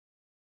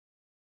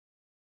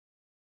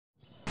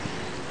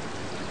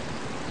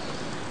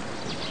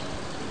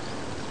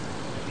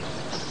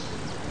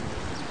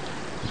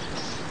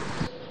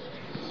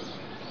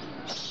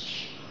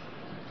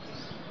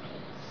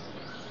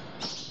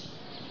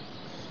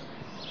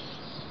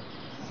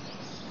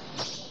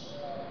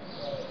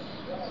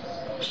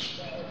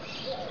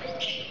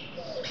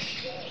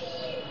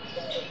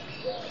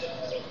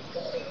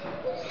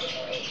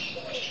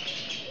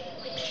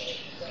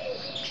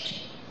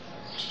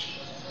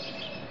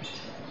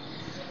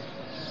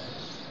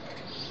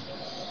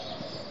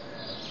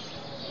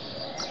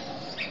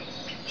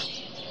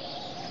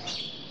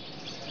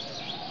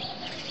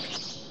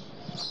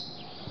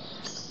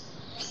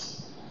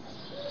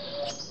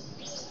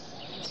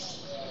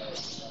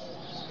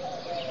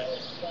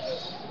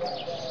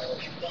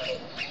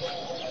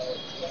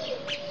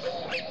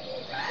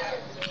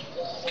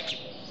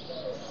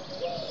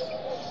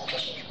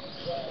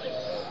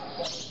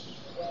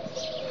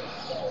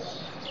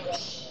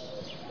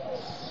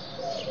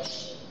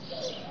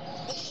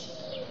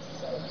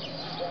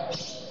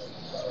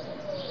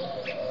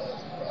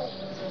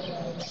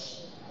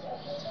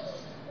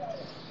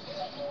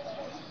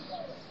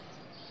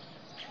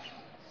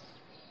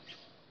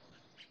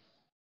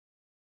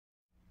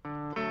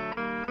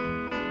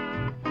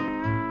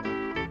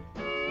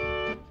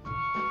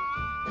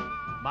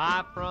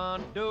My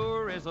front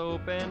door is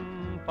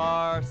open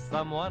for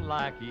someone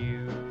like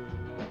you.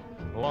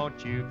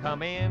 Won't you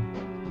come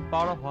in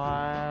for a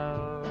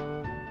while?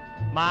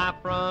 My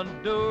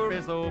front door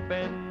is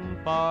open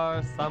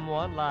for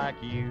someone like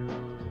you.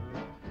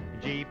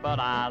 Gee, but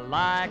I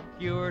like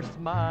your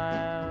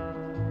smile.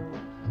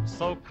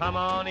 So come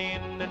on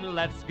in and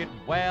let's get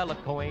well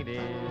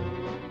acquainted.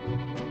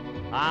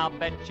 I'll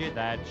bet you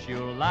that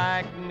you'll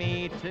like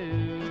me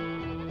too.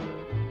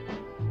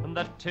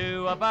 The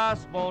two of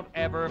us won't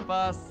ever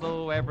fuss,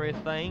 so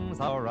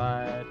everything's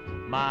alright.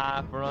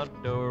 My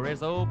front door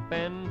is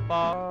open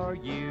for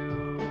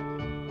you.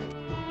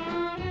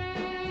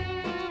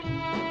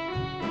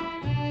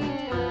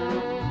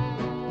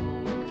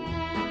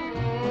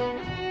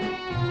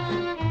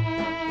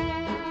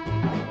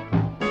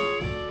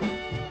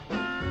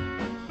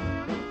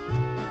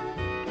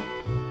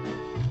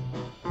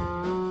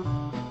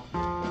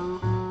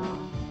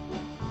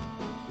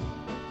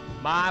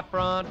 My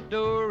front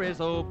door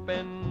is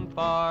open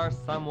for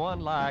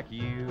someone like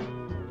you,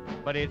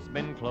 but it's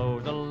been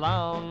closed a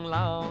long,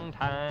 long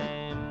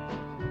time.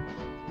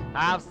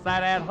 I've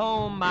sat at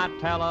home, my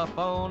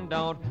telephone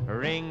don't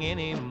ring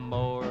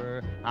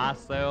anymore. I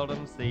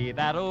seldom see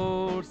that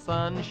old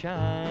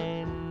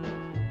sunshine.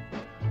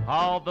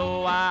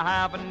 Although I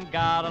haven't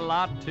got a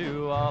lot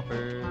to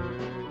offer,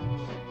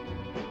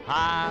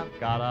 I've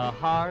got a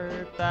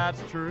heart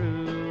that's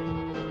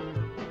true.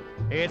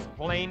 It's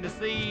plain to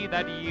see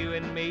that you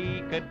and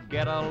me could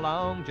get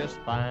along just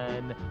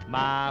fine.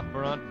 My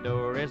front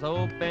door is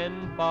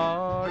open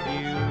for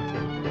you.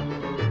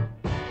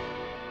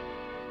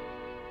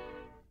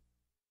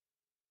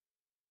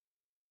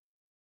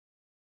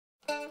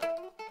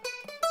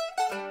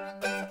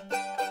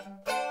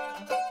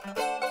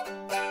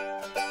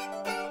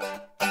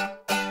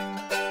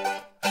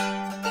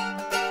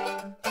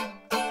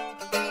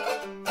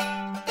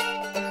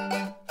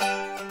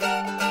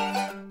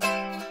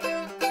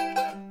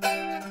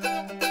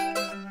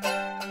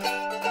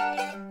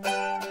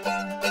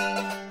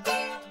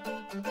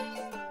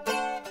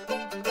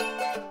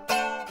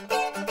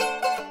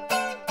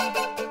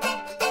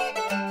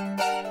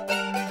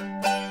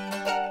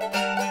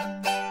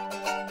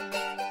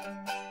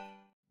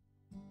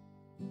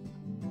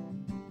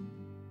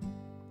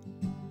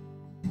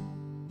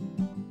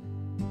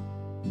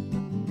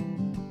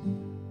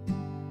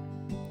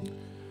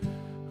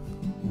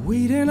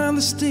 Waiting on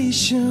the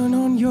station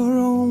on your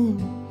own.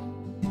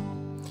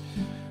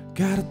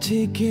 Got a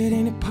ticket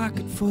in your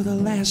pocket for the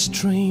last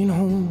train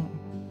home.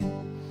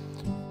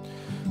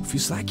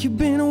 Feels like you've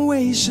been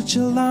away such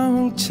a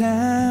long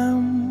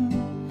time.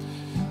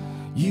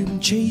 You've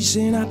been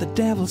chasing out the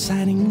devils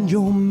hiding in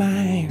your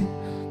mind.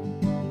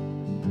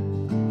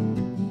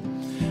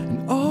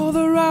 And all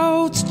the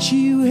roads that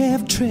you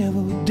have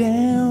traveled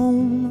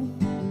down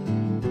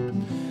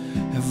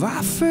have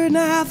offered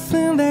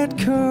nothing that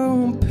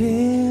compares.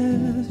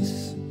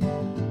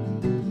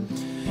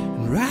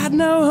 And right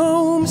now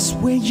home's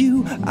where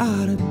you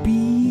ought to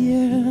be,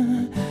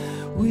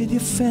 with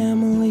your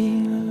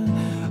family.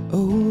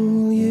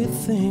 Oh, you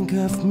think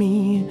of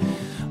me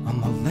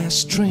on the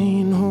last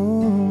train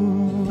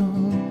home.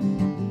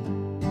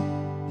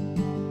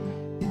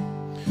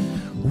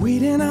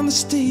 Waiting on the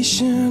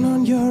station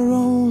on your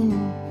own.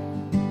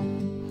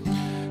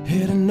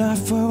 Had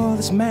enough of all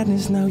this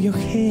madness, now you're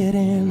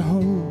heading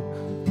home.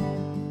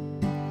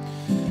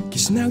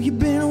 'Cause now you've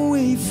been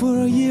away for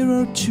a year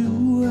or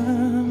two,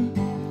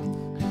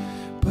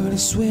 but I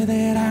swear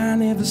that I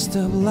never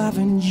stop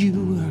loving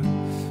you. And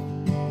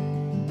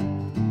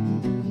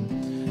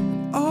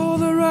all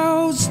the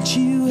roads that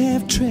you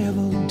have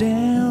traveled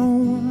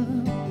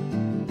down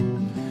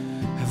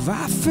have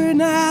offered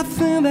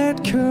nothing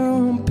that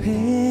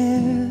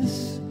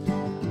compares.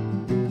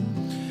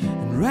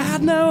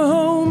 Right now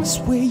home's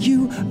where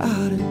you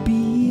ought to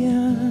be,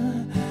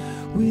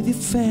 with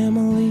your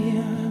family.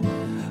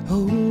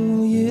 Oh,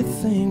 you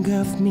think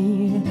of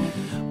me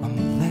on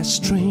the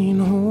last train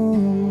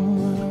home.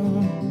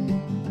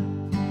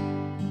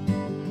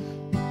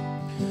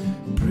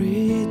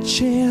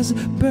 Bridges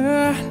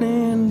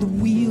burning, the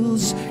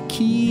wheels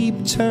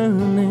keep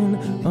turning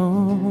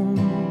on.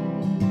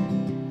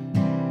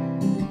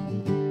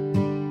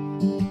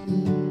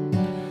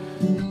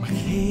 My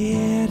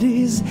head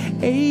is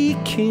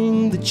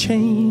aching, the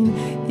chain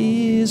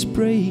is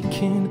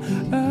breaking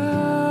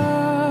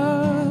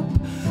up.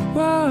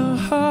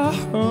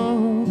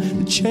 Whoa,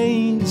 the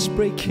chain is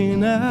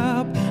breaking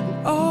up.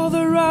 And all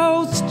the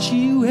roads that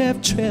you have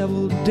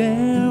traveled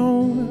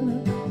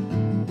down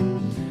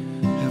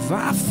have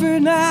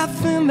offered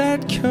nothing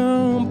that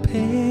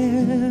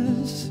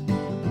compares.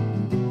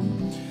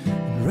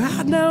 And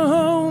right now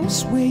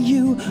home's where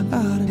you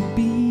ought to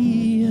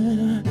be,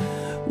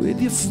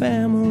 with your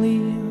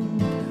family.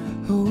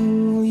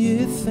 Oh,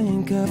 you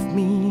think of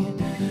me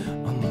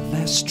on the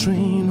last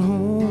train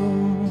home.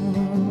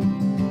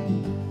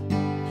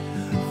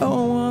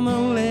 Oh, on the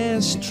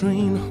last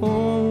train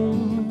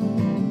home.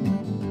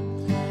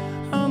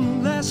 On the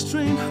last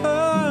train home.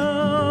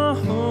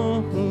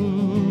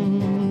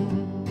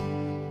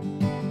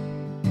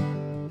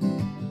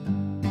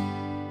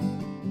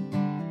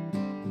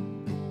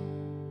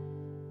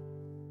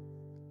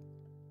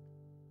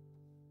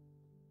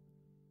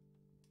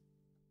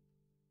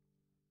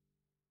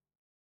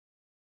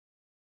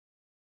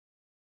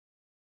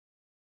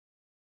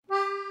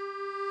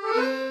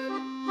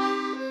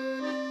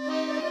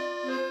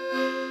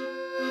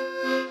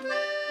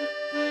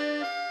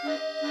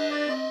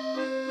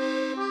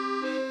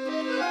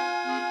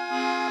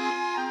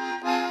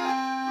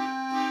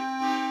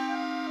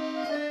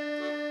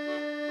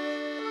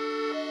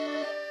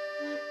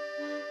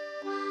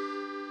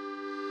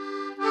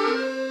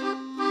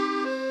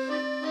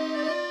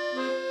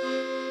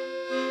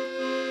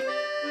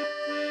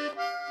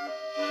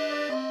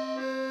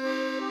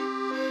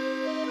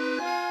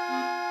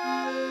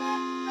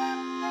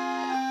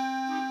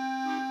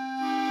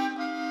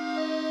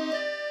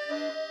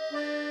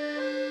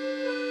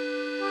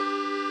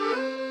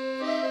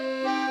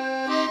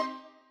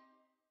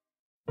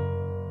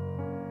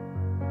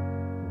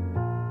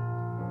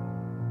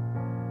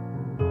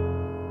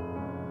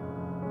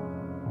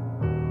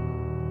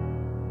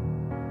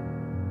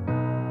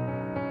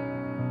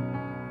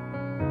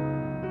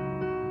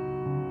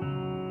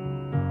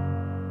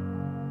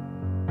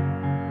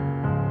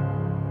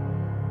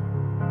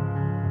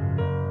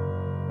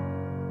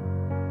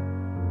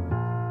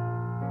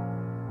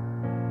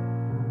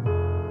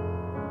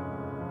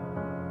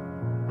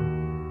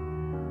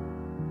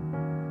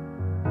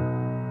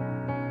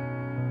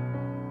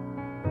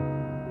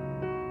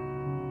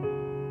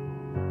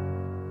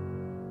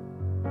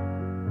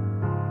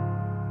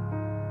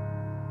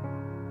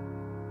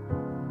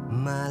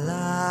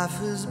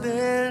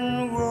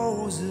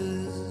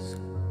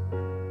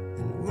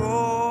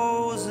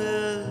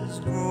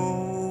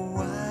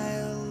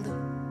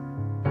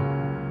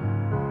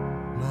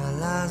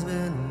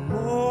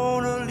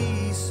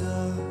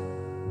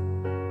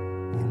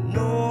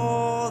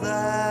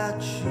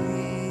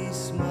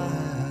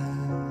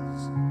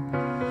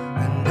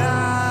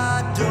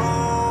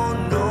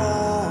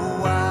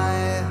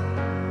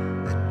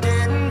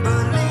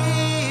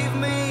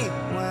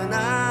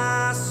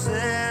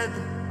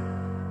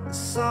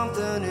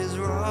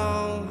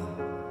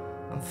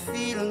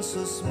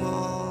 feeling so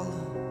small,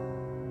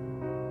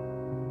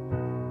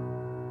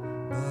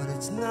 but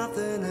it's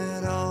nothing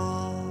at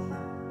all.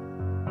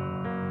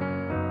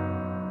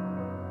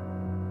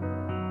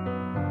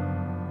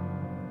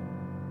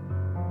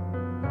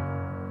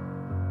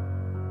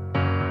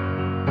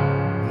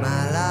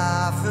 My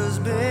life has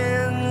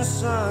been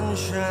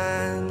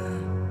sunshine,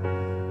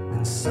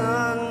 and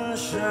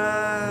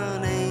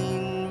sunshine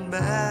ain't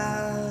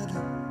bad.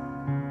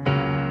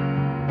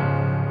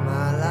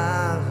 My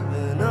life's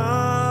been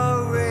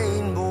a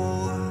rainbow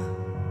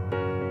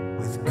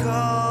with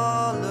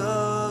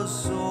colors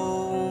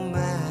so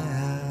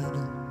mad,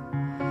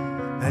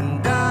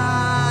 and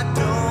I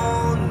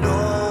don't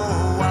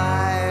know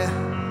why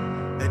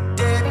it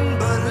didn't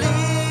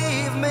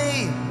believe me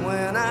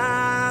when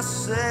I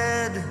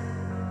said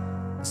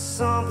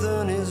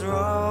something is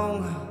wrong.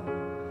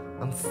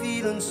 I'm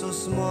feeling so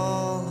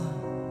small,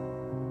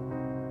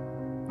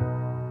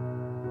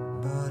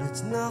 but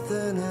it's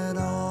nothing at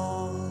all.